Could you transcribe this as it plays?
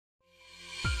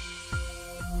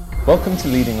Welcome to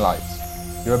Leading Lights.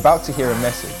 You're about to hear a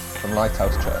message from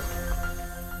Lighthouse Church.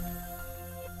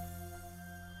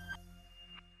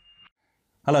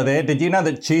 Hello there. Did you know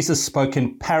that Jesus spoke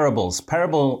in parables?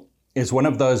 Parable is one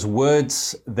of those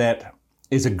words that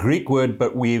is a Greek word,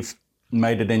 but we've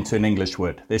made it into an English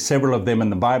word. There's several of them in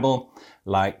the Bible,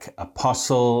 like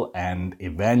apostle and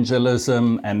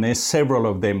evangelism, and there's several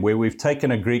of them where we've taken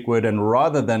a Greek word and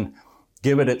rather than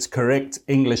give it its correct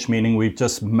English meaning, we've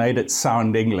just made it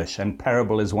sound English, and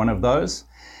parable is one of those.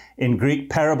 In Greek,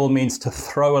 parable means to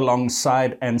throw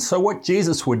alongside, and so what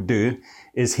Jesus would do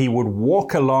is he would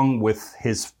walk along with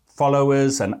his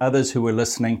followers and others who were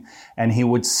listening, and he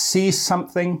would see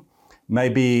something,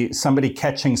 maybe somebody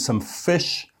catching some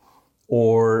fish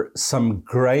or some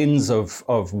grains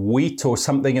of wheat or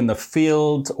something in the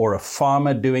field, or a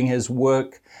farmer doing his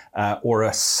work, or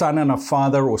a son and a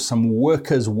father, or some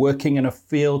workers working in a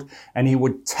field, and he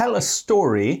would tell a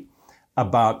story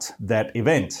about that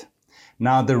event.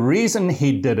 Now, the reason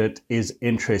he did it is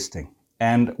interesting,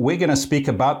 and we're going to speak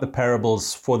about the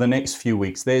parables for the next few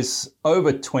weeks. There's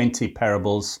over 20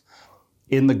 parables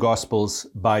in the Gospels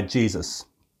by Jesus.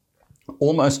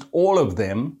 Almost all of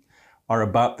them are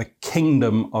about the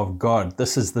kingdom of God.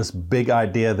 This is this big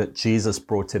idea that Jesus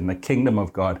brought in, the kingdom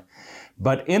of God.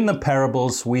 But in the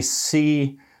parables, we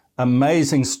see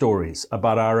amazing stories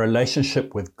about our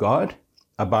relationship with God,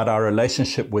 about our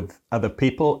relationship with other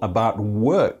people, about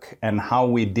work and how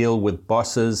we deal with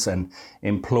bosses and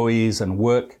employees and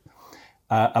work,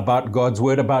 about God's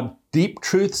word, about deep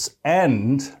truths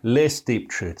and less deep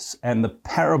truths. And the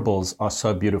parables are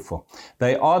so beautiful.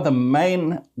 They are the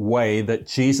main way that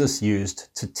Jesus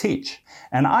used to teach.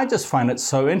 And I just find it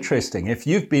so interesting. If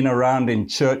you've been around in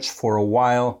church for a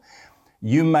while,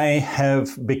 you may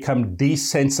have become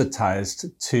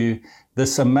desensitized to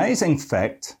this amazing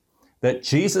fact that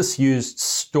Jesus used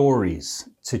stories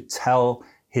to tell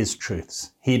his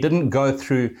truths. He didn't go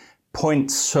through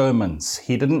point sermons.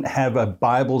 He didn't have a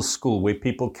Bible school where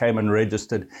people came and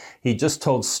registered. He just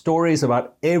told stories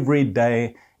about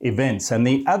everyday events. And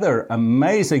the other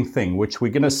amazing thing, which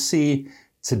we're going to see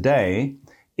today,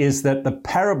 is that the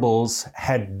parables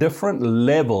had different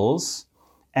levels,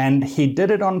 and he did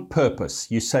it on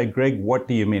purpose. You say, Greg, what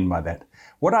do you mean by that?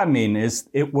 What I mean is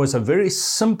it was a very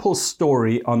simple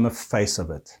story on the face of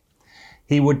it.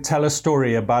 He would tell a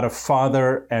story about a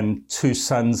father and two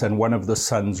sons, and one of the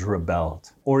sons rebelled.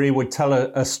 Or he would tell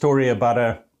a story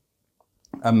about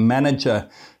a manager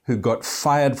who got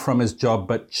fired from his job,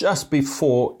 but just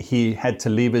before he had to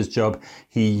leave his job,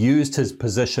 he used his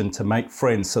position to make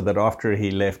friends so that after he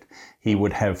left, he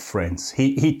would have friends.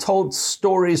 He told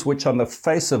stories which on the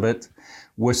face of it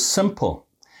were simple.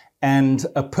 And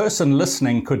a person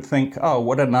listening could think, oh,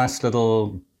 what a nice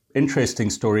little interesting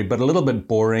story, but a little bit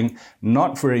boring,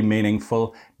 not very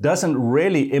meaningful, doesn't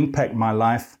really impact my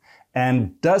life,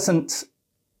 and doesn't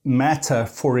matter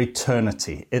for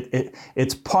eternity.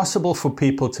 It's possible for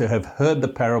people to have heard the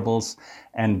parables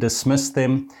and dismiss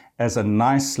them as a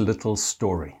nice little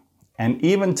story. And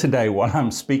even today, while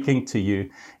I'm speaking to you,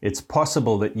 it's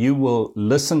possible that you will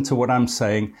listen to what I'm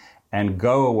saying and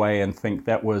go away and think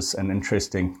that was an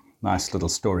interesting, nice little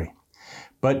story.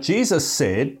 But Jesus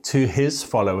said to his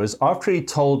followers, after he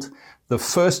told the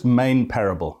first main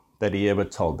parable that he ever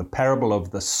told, the parable of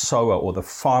the sower or the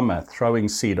farmer throwing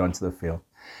seed onto the field,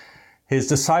 his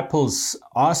disciples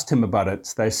asked him about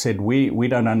it. They said, we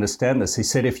don't understand this. He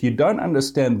said, if you don't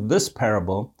understand this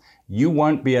parable, you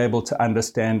won't be able to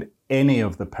understand any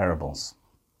of the parables.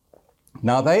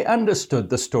 Now, they understood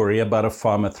the story about a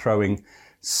farmer throwing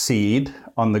seed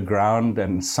on the ground,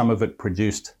 and some of it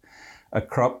produced a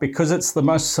crop, because it's the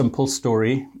most simple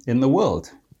story in the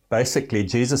world. Basically,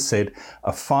 Jesus said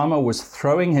a farmer was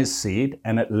throwing his seed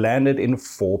and it landed in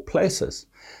 4 places.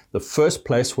 The first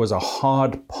place was a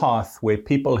hard path where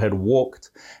people had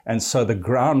walked, and so the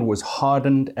ground was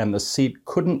hardened and the seed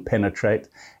couldn't penetrate,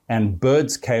 and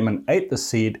birds came and ate the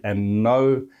seed and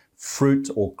no fruit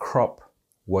or crop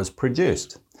was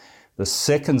produced. The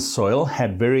second soil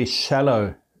had very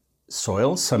shallow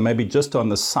soil, so maybe just on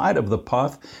the side of the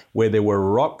path where there were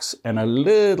rocks and a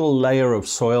little layer of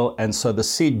soil, and so the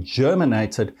seed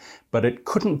germinated, but it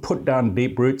couldn't put down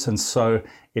deep roots, and so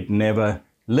it never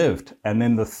lived. And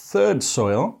then the third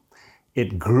soil,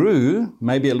 it grew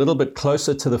maybe a little bit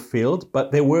closer to the field,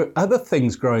 but there were other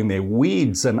things growing there,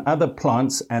 weeds and other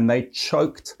plants, and they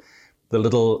choked the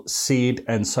little seed,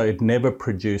 and so it never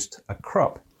produced a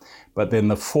crop. But then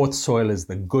the fourth soil is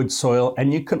the good soil.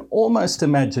 And you can almost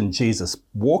imagine Jesus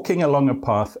walking along a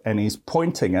path, and he's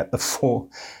pointing at the 4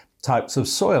 types of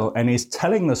soil, and he's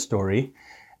telling the story.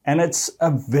 And it's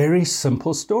a very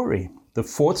simple story. The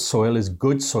fourth soil is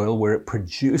good soil, where it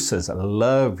produces a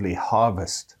lovely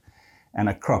harvest and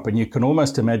a crop. And you can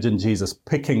almost imagine Jesus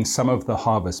picking some of the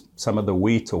harvest, some of the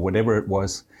wheat or whatever it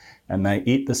was, and they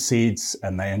eat the seeds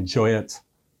and they enjoy it.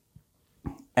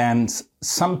 And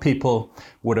some people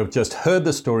would have just heard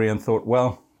the story and thought,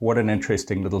 well, what an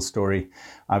interesting little story.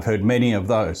 I've heard many of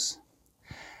those.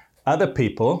 Other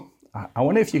people, I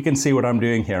wonder if you can see what I'm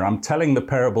doing here. I'm telling the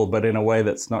parable, but in a way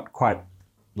that's not quite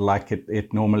like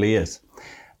it normally is.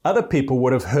 Other people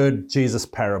would have heard Jesus'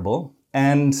 parable,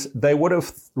 and they would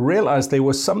have realized there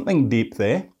was something deep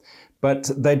there,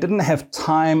 but they didn't have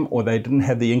time, or they didn't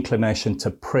have the inclination to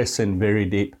press in very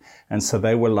deep. And so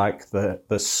they were like the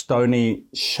stony,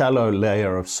 shallow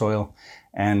layer of soil,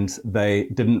 and they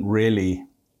didn't really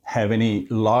have any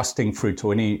lasting fruit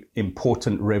or any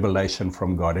important revelation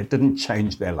from God. It didn't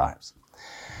change their lives.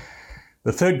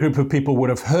 The third group of people would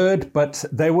have heard, but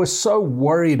they were so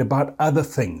worried about other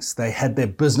things. They had their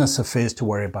business affairs to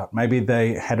worry about. Maybe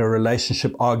they had a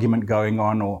relationship argument going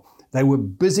on, or they were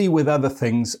busy with other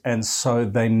things, and so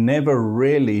they never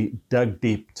really dug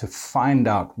deep to find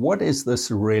out, what is this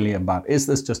really about? Is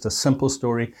this just a simple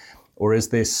story, or is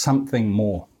there something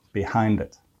more behind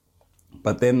it?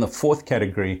 But then the fourth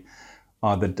category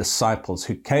are the disciples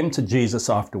who came to Jesus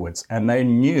afterwards, and they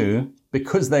knew,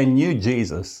 because they knew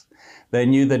Jesus, they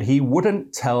knew that he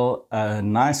wouldn't tell a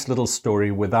nice little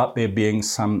story without there being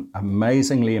some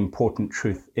amazingly important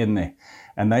truth in there.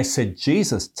 And they said,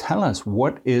 Jesus, tell us,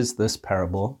 what is this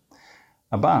parable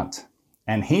about?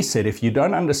 And he said, if you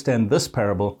don't understand this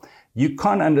parable, you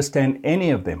can't understand any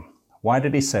of them. Why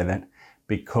did he say that?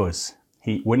 Because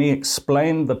when he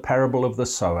explained the parable of the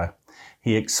sower,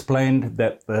 he explained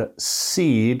that the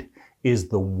seed is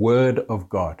the word of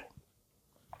God.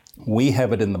 We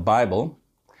have it in the Bible,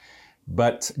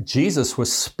 but Jesus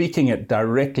was speaking it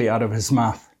directly out of his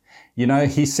mouth. You know,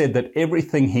 he said that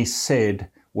everything he said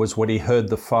was what he heard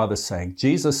the Father saying.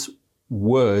 Jesus'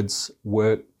 words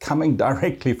were coming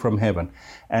directly from heaven.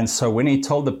 And so when he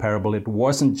told the parable, it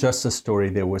wasn't just a story,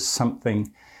 there was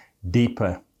something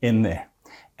deeper in there.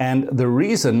 And the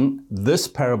reason this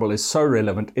parable is so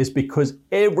relevant is because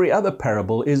every other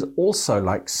parable is also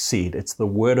like seed. It's the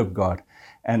word of God.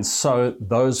 And so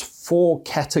those four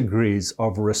categories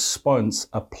of response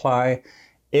apply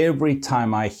every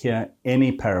time I hear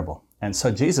any parable. And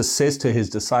so Jesus says to his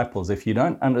disciples, if you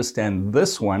don't understand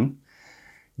this one,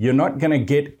 you're not going to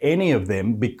get any of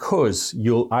them, because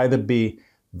you'll either be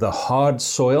the hard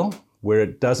soil where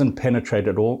it doesn't penetrate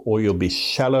at all, or you'll be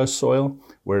shallow soil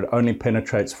where it only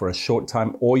penetrates for a short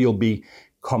time, or you'll be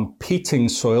competing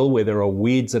soil where there are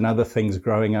weeds and other things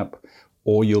growing up,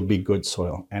 or you'll be good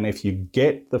soil. And if you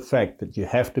get the fact that you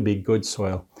have to be good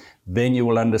soil, then you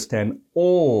will understand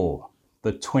all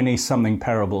the 20-something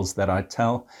parables that I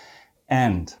tell.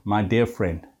 And my dear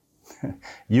friend,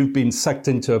 you've been sucked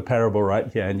into a parable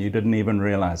right here and you didn't even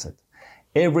realize it.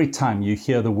 Every time you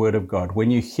hear the word of God,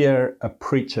 when you hear a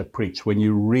preacher preach, when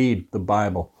you read the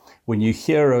Bible, when you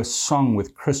hear a song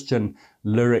with Christian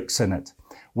lyrics in it,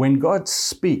 when God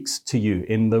speaks to you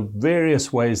in the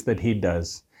various ways that he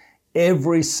does,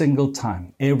 every single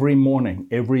time, every morning,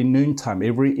 every noontime,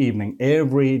 every evening,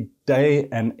 every day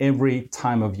and every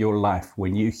time of your life,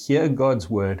 when you hear God's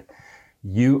word,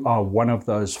 you are one of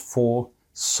those four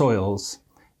soils.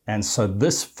 And so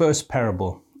this first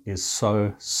parable is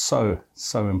so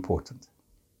important.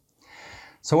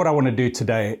 So what I want to do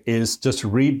today is just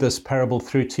read this parable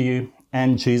through to you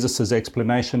and Jesus'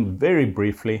 explanation very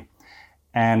briefly,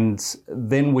 and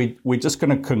then we're just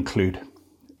going to conclude.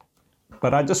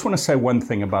 But I just want to say one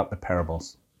thing about the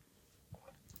parables.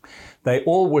 They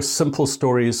all were simple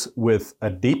stories with a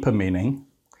deeper meaning,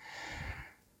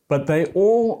 but they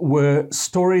all were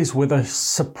stories with a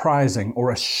surprising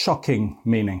or a shocking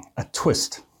meaning, a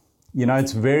twist. You know,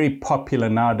 it's very popular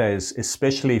nowadays,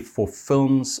 especially for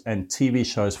films and TV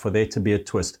shows, for there to be a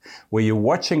twist, where you're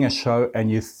watching a show and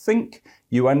you think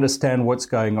you understand what's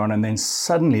going on, and then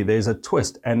suddenly there's a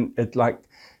twist, and it like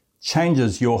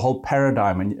changes your whole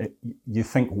paradigm, and you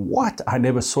think, what? I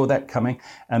never saw that coming.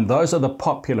 And those are the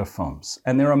popular films,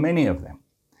 and there are many of them.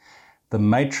 The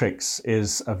Matrix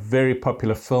is a very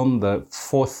popular film. The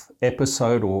fourth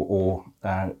episode or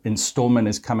installment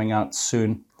is coming out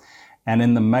soon. And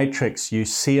in The Matrix, you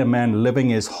see a man living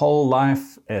his whole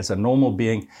life as a normal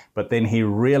being, but then he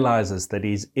realizes that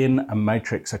he's in a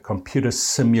matrix, a computer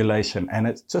simulation, and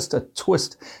it's just a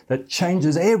twist that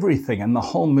changes everything, and the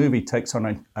whole movie takes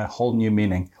on a whole new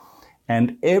meaning.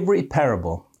 And every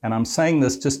parable, and I'm saying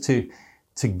this just to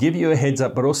give you a heads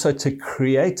up, but also to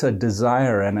create a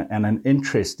desire and an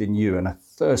interest in you and a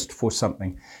thirst for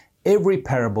something. Every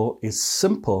parable is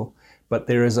simple, but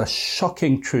there is a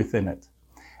shocking truth in it.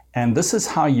 And this is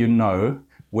how you know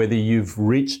whether you've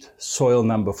reached soil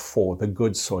number 4, the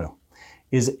good soil,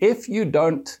 is if you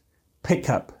don't pick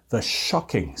up the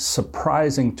shocking,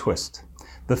 surprising twist,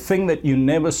 the thing that you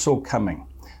never saw coming,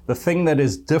 the thing that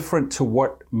is different to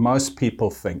what most people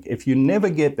think. If you never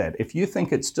get that, if you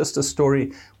think it's just a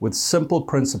story with simple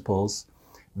principles,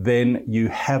 then you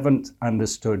haven't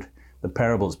understood the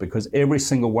parables, because every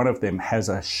single one of them has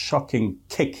a shocking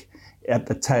kick at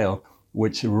the tail,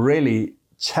 which really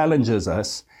challenges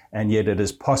us, and yet it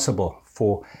is possible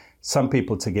for some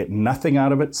people to get nothing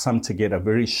out of it, some to get a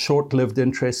very short-lived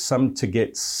interest, some to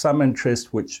get some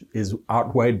interest which is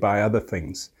outweighed by other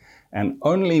things. And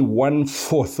only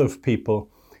 1/4 of people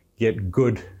get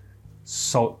good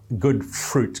salt, good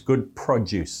fruit, good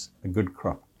produce, a good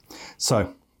crop.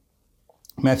 So,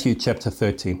 Matthew chapter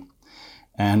 13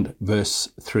 and verse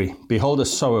 3. Behold, a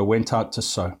sower went out to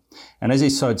sow. And as he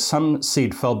sowed, some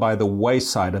seed fell by the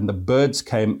wayside, and the birds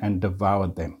came and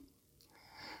devoured them.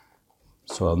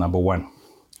 Soil number 1.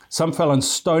 Some fell on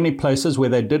stony places where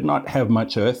they did not have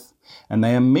much earth, and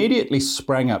they immediately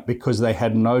sprang up because they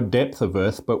had no depth of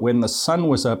earth. But when the sun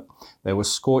was up, they were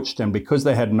scorched, and because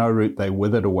they had no root, they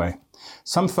withered away.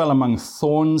 Some fell among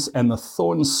thorns, and the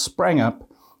thorns sprang up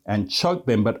and choked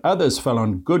them. But others fell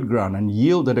on good ground and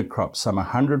yielded a crop, some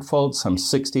 100-fold, some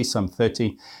 60, some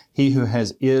 30. He who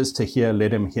has ears to hear,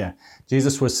 let him hear.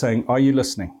 Jesus was saying, are you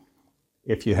listening?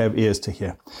 If you have ears to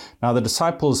hear. Now the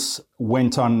disciples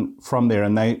went on from there,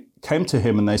 and they came to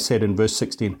him and they said in verse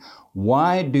 16,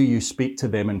 why do you speak to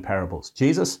them in parables?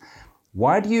 Jesus,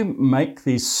 why do you make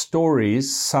these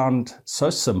stories sound so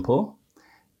simple,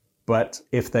 but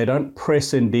if they don't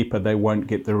press in deeper, they won't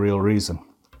get the real reason?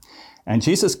 And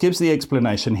Jesus gives the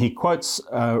explanation. He quotes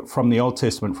from the Old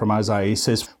Testament, from Isaiah. He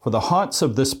says, for the hearts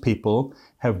of this people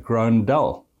have grown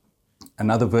dull.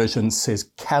 Another version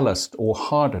says calloused or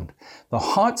hardened. The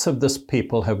hearts of this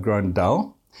people have grown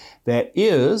dull. Their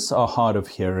ears are hard of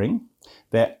hearing.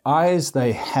 Their eyes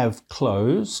they have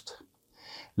closed,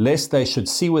 lest they should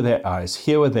see with their eyes,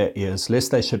 hear with their ears,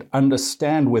 lest they should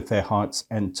understand with their hearts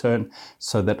and turn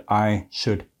so that I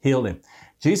should heal them.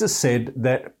 Jesus said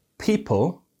that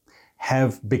people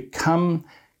have become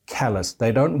callous.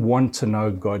 They don't want to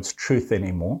know God's truth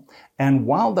anymore. And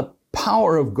while the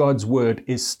power of God's word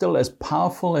is still as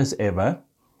powerful as ever,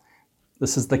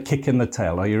 this is the kick in the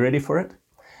tail. Are you ready for it?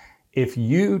 If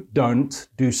you don't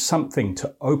do something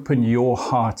to open your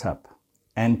heart up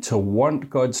and to want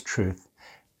God's truth,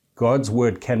 God's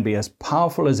word can be as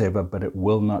powerful as ever, but it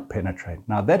will not penetrate.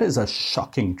 Now that is a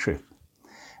shocking truth.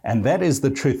 And that is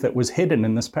the truth that was hidden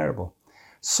in this parable.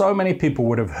 So many people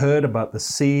would have heard about the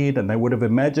seed, and they would have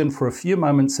imagined for a few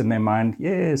moments in their mind,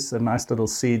 yes, a nice little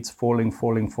seed's falling.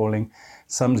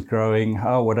 Some's growing.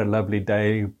 Oh, what a lovely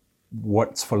day.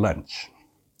 What's for lunch?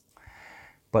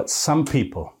 But some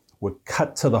people were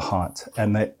cut to the heart,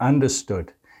 and they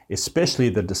understood, especially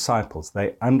the disciples,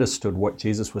 they understood what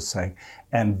Jesus was saying.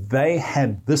 And they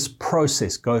had this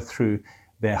process go through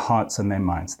their hearts and their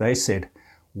minds. They said,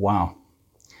 wow,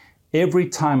 every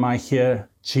time I hear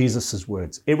Jesus'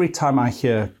 words, every time I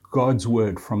hear God's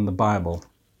word from the Bible,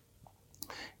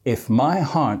 if my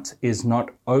heart is not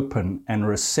open and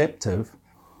receptive,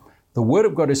 the word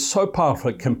of God is so powerful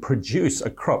it can produce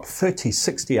a crop 30,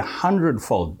 60,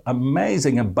 100-fold,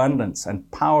 amazing abundance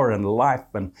and power and life,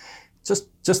 and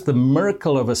just the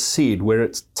miracle of a seed where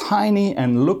it's tiny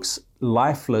and looks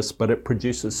lifeless, but it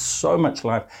produces so much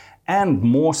life and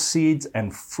more seeds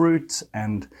and fruit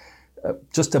and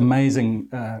just amazing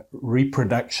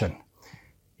reproduction.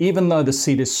 Even though the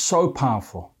seed is so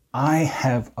powerful, I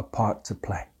have a part to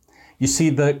play. You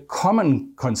see, the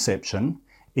common conception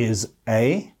is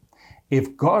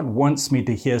if God wants me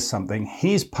to hear something,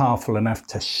 He's powerful enough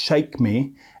to shake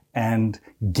me and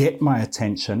get my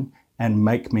attention and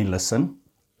make me listen.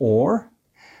 Or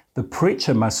the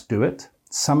preacher must do it.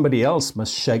 Somebody else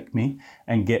must shake me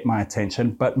and get my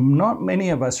attention. But not many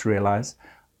of us realize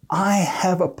I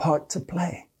have a part to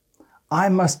play. I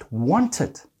must want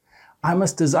it. I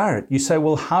must desire it. You say,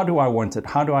 well, how do I want it?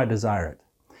 How do I desire it?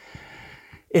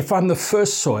 If I'm the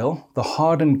first soil, the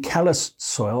hardened, calloused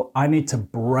soil, I need to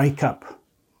break up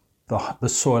the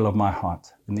soil of my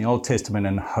heart. In the Old Testament,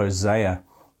 in Hosea,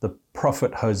 the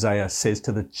prophet Hosea says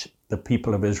to the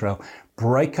people of Israel,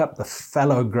 break up the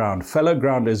fallow ground. Fallow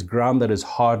ground is ground that is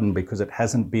hardened because it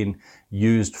hasn't been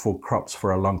used for crops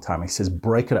for a long time. He says,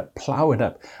 break it up, plow it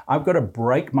up. I've got to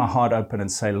break my heart open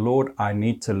and say, Lord, I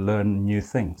need to learn new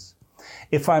things.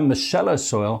 If I'm the shallow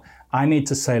soil, I need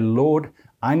to say, Lord,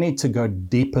 I need to go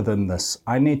deeper than this.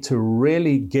 I need to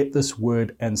really get this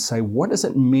word and say, what does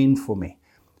it mean for me?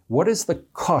 What is the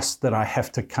cost that I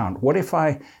have to count? What if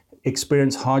I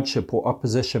experience hardship or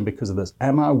opposition because of this?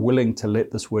 Am I willing to let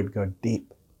this word go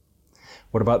deep?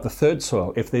 What about the third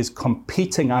soil? If there's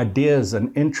competing ideas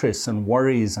and interests and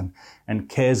worries and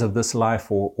cares of this life,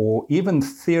 or even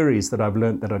theories that I've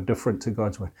learned that are different to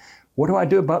God's word, what do I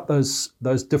do about those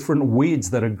different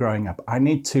weeds that are growing up? I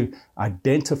need to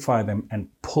identify them and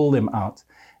pull them out,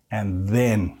 and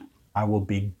then I will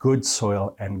be good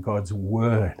soil and God's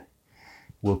word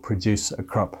will produce a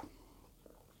crop.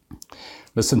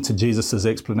 Listen to Jesus'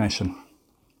 explanation.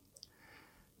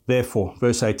 Therefore,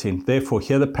 verse 18, therefore,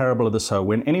 hear the parable of the sower.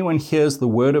 When anyone hears the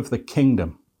word of the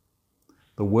kingdom,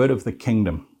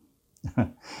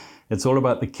 it's all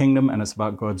about the kingdom and it's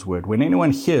about God's word. When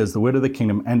anyone hears the word of the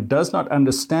kingdom and does not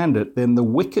understand it, then the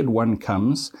wicked one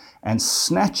comes and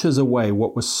snatches away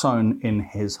what was sown in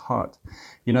his heart.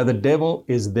 You know, the devil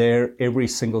is there every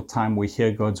single time we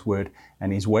hear God's word,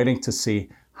 and he's waiting to see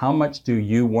how much do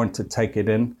you want to take it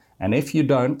in. And if you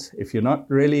don't, if you're not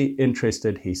really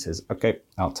interested, he says, okay,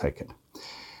 I'll take it.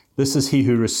 This is he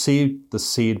who received the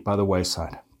seed by the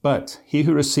wayside. But he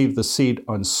who received the seed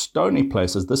on stony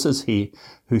places, this is he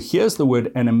who hears the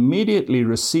word and immediately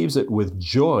receives it with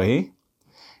joy,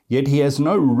 yet he has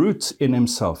no root in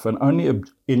himself and only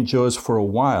endures for a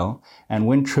while. And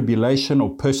when tribulation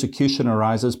or persecution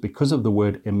arises because of the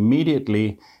word,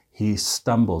 immediately he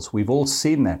stumbles. We've all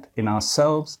seen that in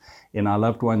ourselves, in our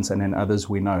loved ones, and in others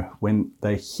we know. When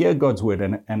they hear God's word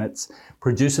and it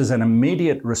produces an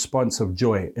immediate response of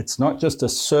joy, it's not just a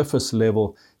surface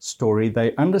level story.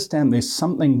 They understand there's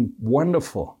something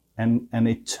wonderful and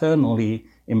eternally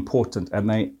important,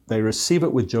 and they receive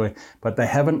it with joy, but they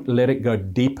haven't let it go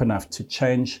deep enough to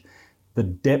change the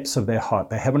depths of their heart.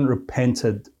 They haven't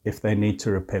repented if they need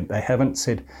to repent. They haven't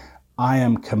said, I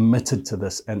am committed to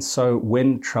this. And so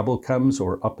when trouble comes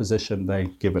or opposition,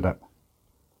 they give it up.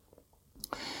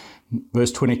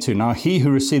 Verse 22, now he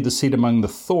who received the seed among the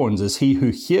thorns is he who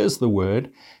hears the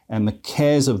word and the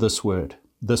cares of this world,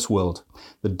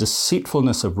 the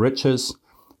deceitfulness of riches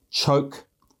choke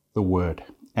the word,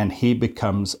 and he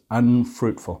becomes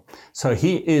unfruitful. So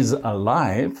he is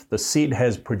alive. The seed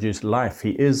has produced life.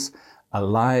 He is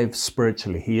alive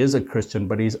spiritually. He is a Christian,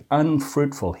 but he's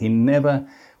unfruitful. He never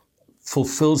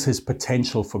fulfills his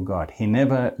potential for God. He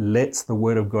never lets the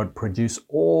word of God produce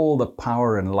all the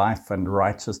power and life and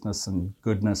righteousness and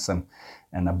goodness and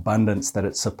abundance that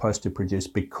it's supposed to produce,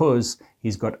 because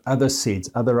he's got other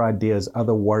seeds, other ideas,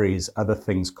 other worries, other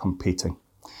things competing.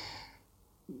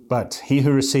 But he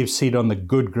who receives seed on the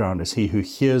good ground is he who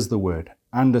hears the word,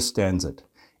 understands it.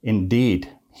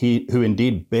 Indeed, he who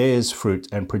indeed bears fruit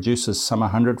and produces some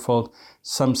 100-fold,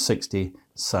 some 60,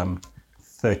 some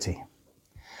 30.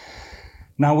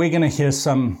 Now we're going to hear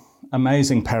some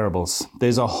amazing parables.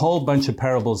 There's a whole bunch of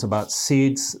parables about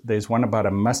seeds. There's one about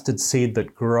a mustard seed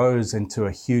that grows into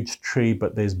a huge tree,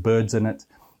 but there's birds in it.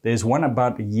 There's one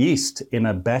about yeast in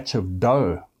a batch of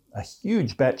dough, a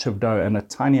huge batch of dough and a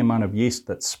tiny amount of yeast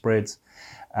that spreads.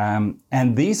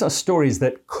 And these are stories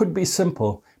that could be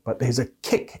simple, but there's a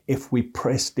kick if we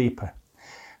press deeper.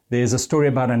 There's a story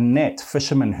about a net,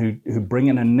 fishermen who bring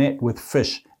in a net with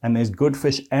fish, and there's good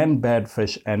fish and bad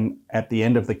fish, and at the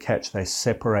end of the catch, they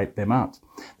separate them out.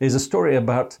 There's a story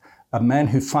about a man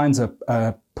who finds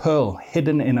a pearl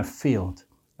hidden in a field,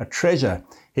 a treasure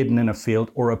hidden in a field,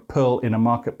 or a pearl in a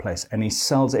marketplace, and he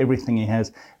sells everything he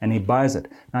has and he buys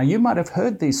it. Now, you might have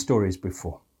heard these stories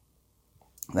before.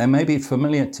 They may be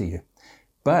familiar to you,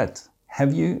 but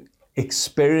have you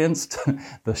experienced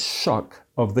the shock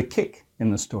of the kick in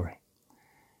the story?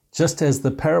 Just as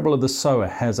the parable of the sower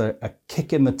has a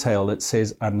kick in the tail that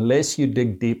says, unless you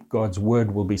dig deep, God's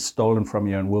word will be stolen from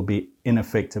you and will be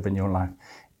ineffective in your life.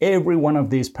 Every one of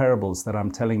these parables that I'm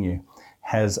telling you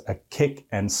has a kick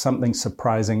and something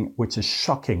surprising, which is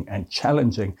shocking and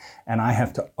challenging. And I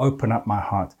have to open up my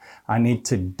heart. I need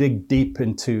to dig deep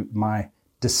into my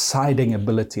deciding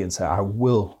ability and say, I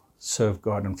will serve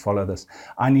God and follow this.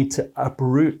 I need to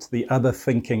uproot the other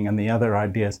thinking and the other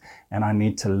ideas, and I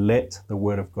need to let the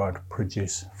word of God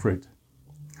produce fruit.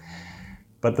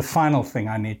 But the final thing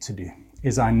I need to do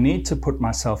is I need to put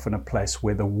myself in a place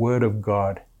where the word of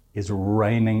God is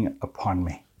raining upon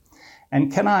me.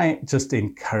 And can I just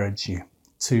encourage you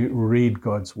to read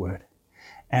God's word,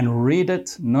 and read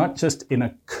it not just in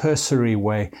a cursory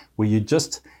way where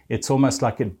it's almost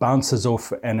like it bounces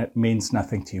off and it means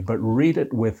nothing to you, but read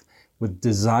it with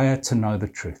desire to know the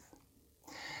truth.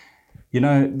 You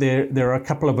know, there are a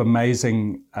couple of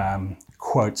amazing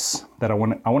quotes that I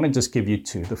want to just give you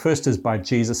two. The first is by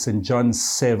Jesus in John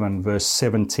 7, verse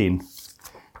 17.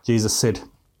 Jesus said,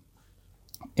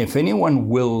 if anyone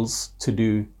wills to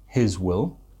do his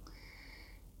will,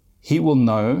 he will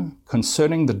know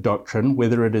concerning the doctrine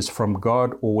whether it is from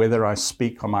God or whether I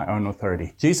speak on my own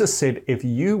authority. Jesus said, if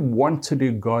you want to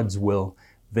do God's will,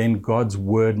 then God's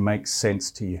word makes sense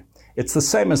to you. It's the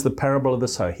same as the parable of the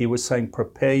sower. He was saying,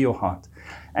 prepare your heart.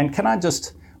 And can I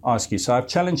just ask you, so I've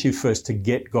challenged you first to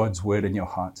get God's word in your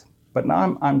heart. But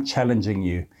now I'm challenging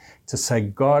you to say,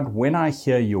 God, when I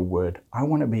hear your word, I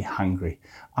want to be hungry.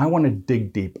 I want to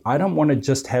dig deep. I don't want to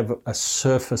just have a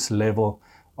surface level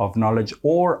of knowledge,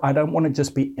 or I don't want to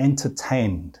just be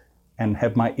entertained and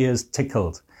have my ears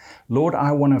tickled. Lord,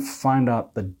 I want to find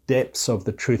out the depths of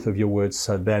the truth of your word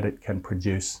so that it can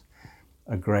produce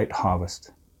a great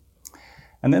harvest.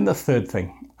 And then the third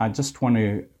thing, I just want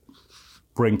to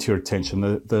bring to your attention,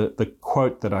 the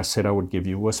quote that I said I would give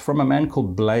you was from a man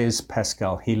called Blaise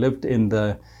Pascal. He lived in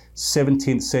the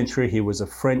 17th century. He was a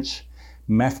French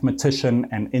mathematician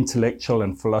and intellectual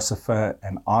and philosopher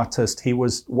and artist. He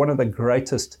was one of the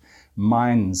greatest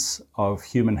minds of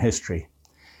human history.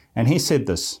 And he said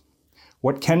this,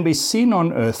 what can be seen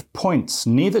on earth points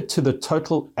neither to the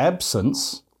total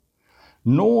absence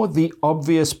nor the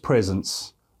obvious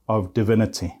presence of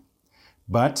divinity,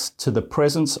 but to the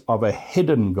presence of a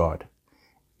hidden God.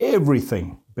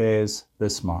 Everything bears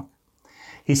this mark.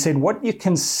 He said, what you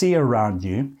can see around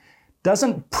you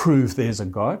doesn't prove there's a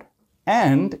God,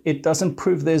 and it doesn't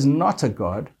prove there's not a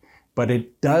God, but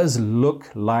it does look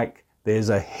like there's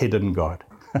a hidden God.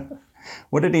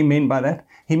 What did he mean by that?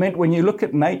 He meant when you look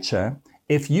at nature,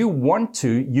 if you want to,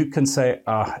 you can say,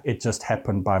 it just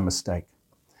happened by mistake.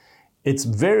 It's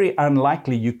very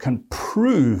unlikely you can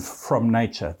prove from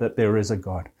nature that there is a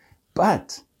God.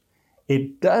 But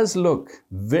it does look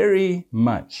very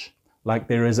much like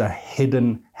there is a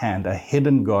hidden hand, a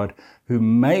hidden God who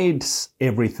made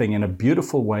everything in a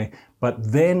beautiful way,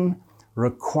 but then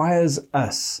requires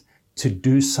us to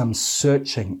do some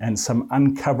searching and some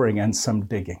uncovering and some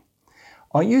digging.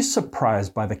 Are you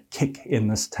surprised by the kick in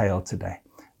this tale today?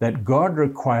 That God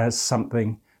requires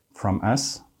something from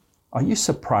us? Are you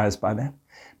surprised by that?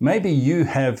 Maybe you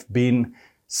have been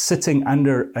sitting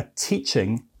under a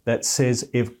teaching that says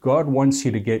if God wants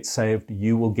you to get saved,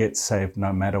 you will get saved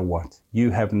no matter what.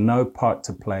 You have no part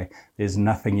to play. There's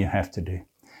nothing you have to do.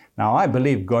 Now, I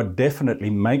believe God definitely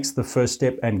makes the first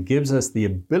step and gives us the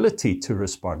ability to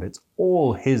respond. It's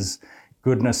all His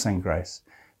goodness and grace.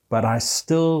 But I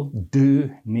still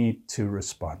do need to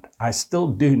respond. I still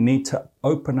do need to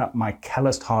open up my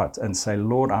calloused heart and say,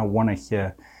 Lord, I want to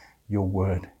hear your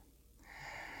word.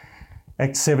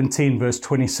 Acts 17, verse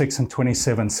 26 and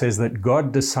 27 says that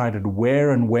God decided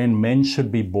where and when men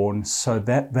should be born so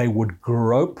that they would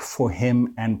grope for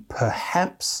him and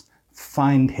perhaps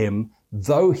find him,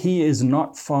 though he is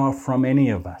not far from any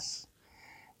of us.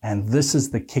 And this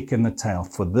is the kick in the tail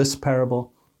for this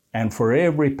parable and for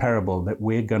every parable that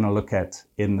we're going to look at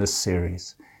in this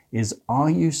series is, are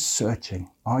you searching?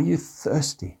 Are you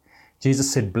thirsty?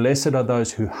 Jesus said, blessed are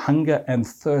those who hunger and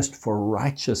thirst for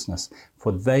righteousness,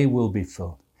 for they will be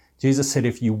filled. Jesus said,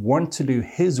 if you want to do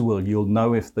his will, you'll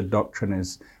know if the doctrine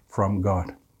is from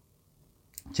God.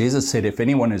 Jesus said, if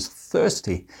anyone is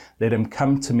thirsty, let him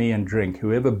come to me and drink.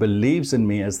 Whoever believes in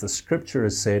me, as the scripture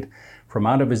has said, from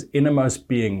out of his innermost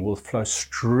being will flow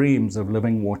streams of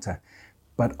living water.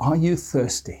 But are you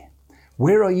thirsty?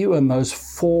 Where are you in those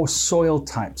 4 soil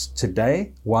types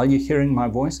today while you're hearing my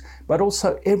voice? But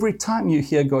also every time you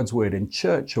hear God's word in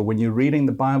church or when you're reading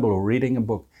the Bible or reading a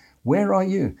book, where are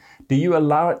you? Do you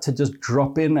allow it to just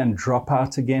drop in and drop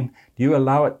out again? Do you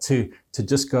allow it to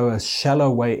just go a shallow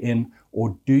way in?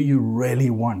 Or do you really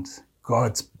want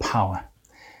God's power?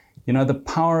 You know, the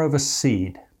power of a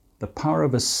seed,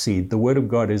 the word of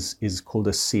God is called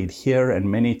a seed here and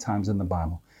many times in the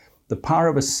Bible. The power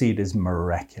of a seed is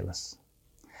miraculous.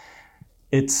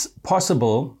 It's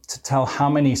possible to tell how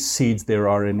many seeds there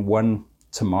are in one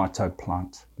tomato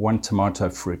plant, one tomato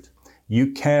fruit.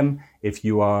 You can, if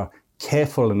you are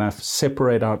careful enough,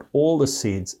 separate out all the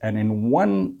seeds, and in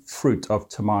one fruit of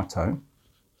tomato,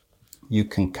 you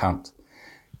can count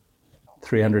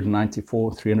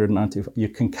 394, 395. You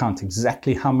can count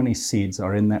exactly how many seeds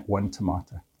are in that one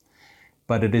tomato.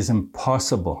 But it is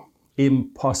impossible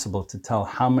to tell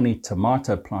how many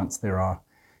tomato plants there are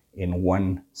in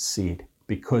one seed,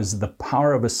 because the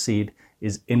power of a seed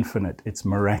is infinite. It's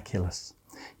miraculous.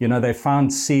 You know, they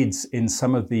found seeds in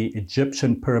some of the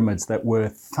Egyptian pyramids that were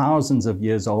thousands of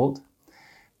years old.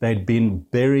 They'd been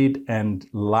buried and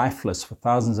lifeless for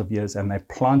thousands of years, and they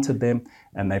planted them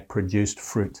and they produced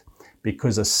fruit,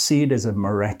 because a seed is a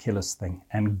miraculous thing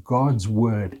and God's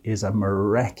word is a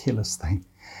miraculous thing.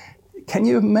 Can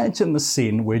you imagine the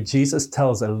scene where Jesus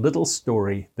tells a little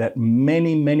story that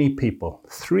many, many people,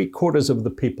 3/4 of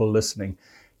the people listening,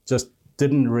 just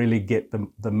didn't really get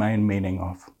the main meaning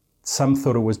of. Some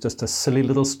thought it was just a silly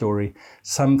little story.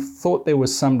 Some thought there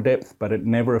was some depth, but it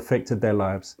never affected their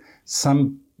lives.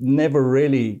 Some never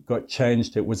really got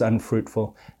changed. It was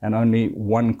unfruitful, and only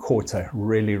 1/4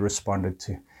 really responded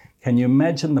to. Can you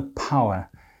imagine the power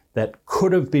that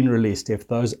could have been released if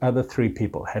those other 3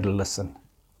 people had listened?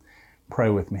 Pray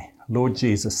with me. Lord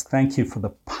Jesus, thank you for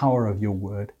the power of your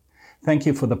word. Thank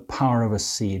you for the power of a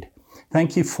seed.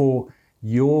 Thank you for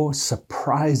your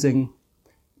surprising,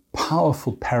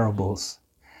 powerful parables.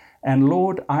 And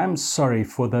Lord, I'm sorry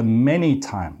for the many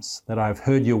times that I've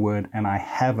heard your word and I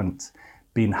haven't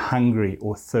been hungry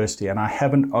or thirsty, and I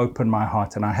haven't opened my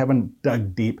heart, and I haven't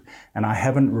dug deep, and I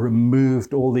haven't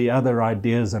removed all the other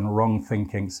ideas and wrong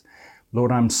thinkings.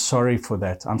 Lord, I'm sorry for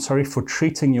that. I'm sorry for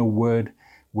treating your word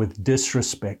with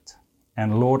disrespect.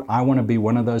 And Lord, I want to be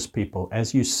one of those people,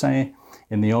 as you say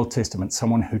in the Old Testament,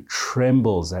 someone who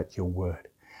trembles at your word,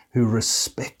 who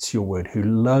respects your word, who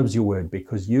loves your word,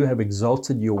 because you have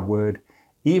exalted your word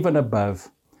even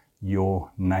above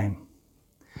your name.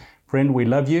 Friend, we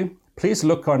love you. Please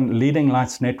look on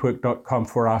leadinglightsnetwork.com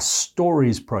for our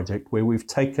stories project, where we've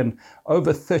taken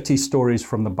over 30 stories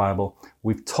from the Bible.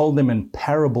 We've told them in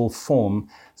parable form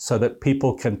so that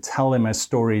people can tell them as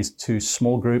stories to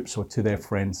small groups or to their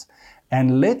friends.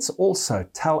 And let's also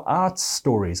tell our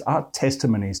stories, our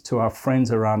testimonies to our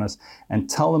friends around us and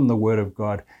tell them the Word of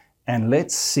God. And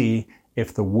let's see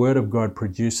if the Word of God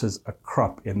produces a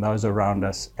crop in those around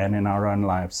us and in our own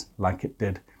lives like it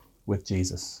did with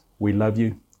Jesus. We love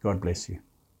you. God bless you.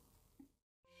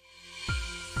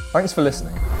 Thanks for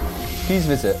listening. Please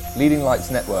visit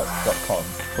leadinglightsnetwork.com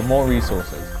for more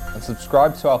resources and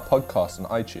subscribe to our podcast on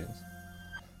iTunes.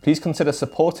 Please consider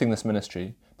supporting this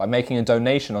ministry by making a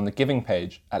donation on the giving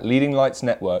page at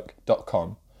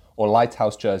leadinglightsnetwork.com or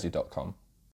lighthousejersey.com.